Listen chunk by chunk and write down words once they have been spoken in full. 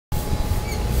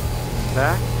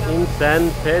back in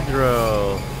San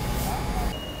Pedro.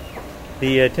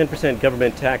 The 10%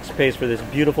 government tax pays for this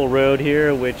beautiful road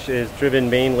here, which is driven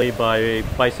mainly by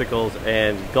bicycles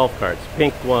and golf carts.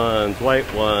 Pink ones,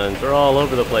 white ones, they're all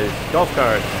over the place. Golf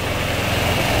carts.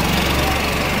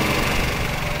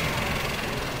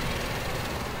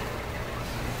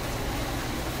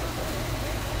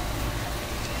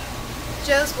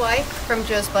 Joe's wife from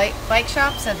Joe's Bike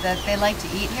Shop said that they like to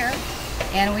eat here,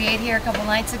 and we ate here a couple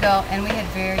nights ago, and we had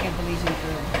very good Belizean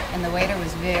food, and the waiter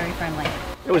was very friendly.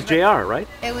 It was JR, right?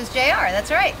 It was JR,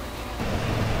 that's right.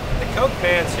 The Coke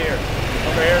man's here.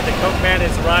 Over here, the Coke man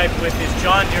has arrived with his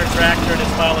John Deere tractor and his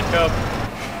pile of Coke.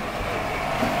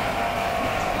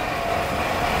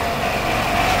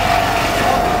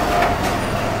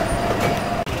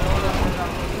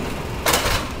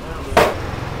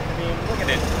 I mean, look at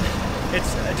it.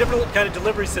 It's a different kind of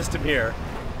delivery system here.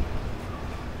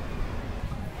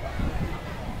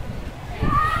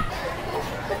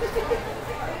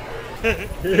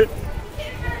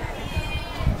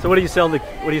 So what do you sell the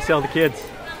kids?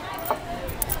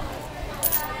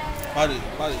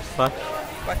 What?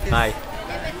 Hi.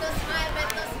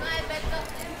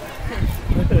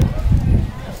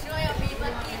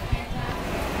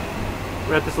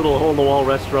 We're at this little hole-in-the-wall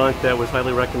restaurant that was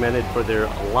highly recommended for their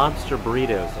lobster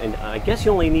burritos, and I guess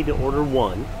you only need to order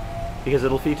one because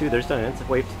it'll feed you. There's Diane.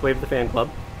 Wave to the fan club.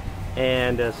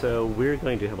 And so we're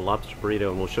going to have a lobster burrito,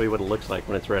 and we'll show you what it looks like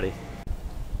when it's ready.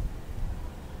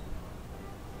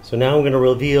 So now I'm going to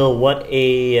reveal what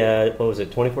a, what was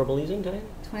it, 24 Belizean, Diane?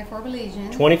 24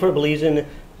 Belizean. 24 Belizean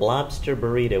lobster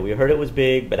burrito. We heard it was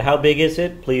big, but how big is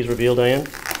it? Please reveal, Diane.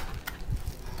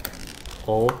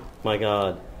 Oh my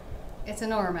God. It's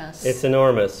enormous. It's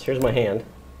enormous. Here's my hand.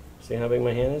 See how big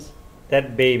my hand is?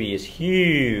 That baby is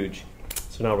huge.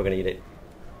 So now we're going to eat it.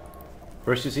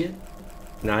 First you see it,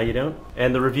 now you don't.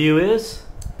 And the review is?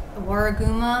 The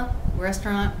Waraguma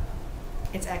restaurant.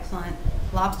 It's excellent.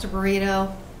 Lobster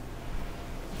burrito.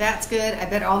 That's good. I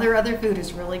bet all their other food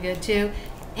is really good too.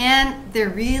 And there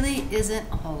really isn't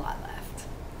a whole lot left.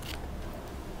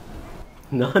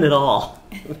 None at all.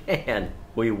 Man,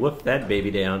 we woofed that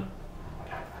baby down.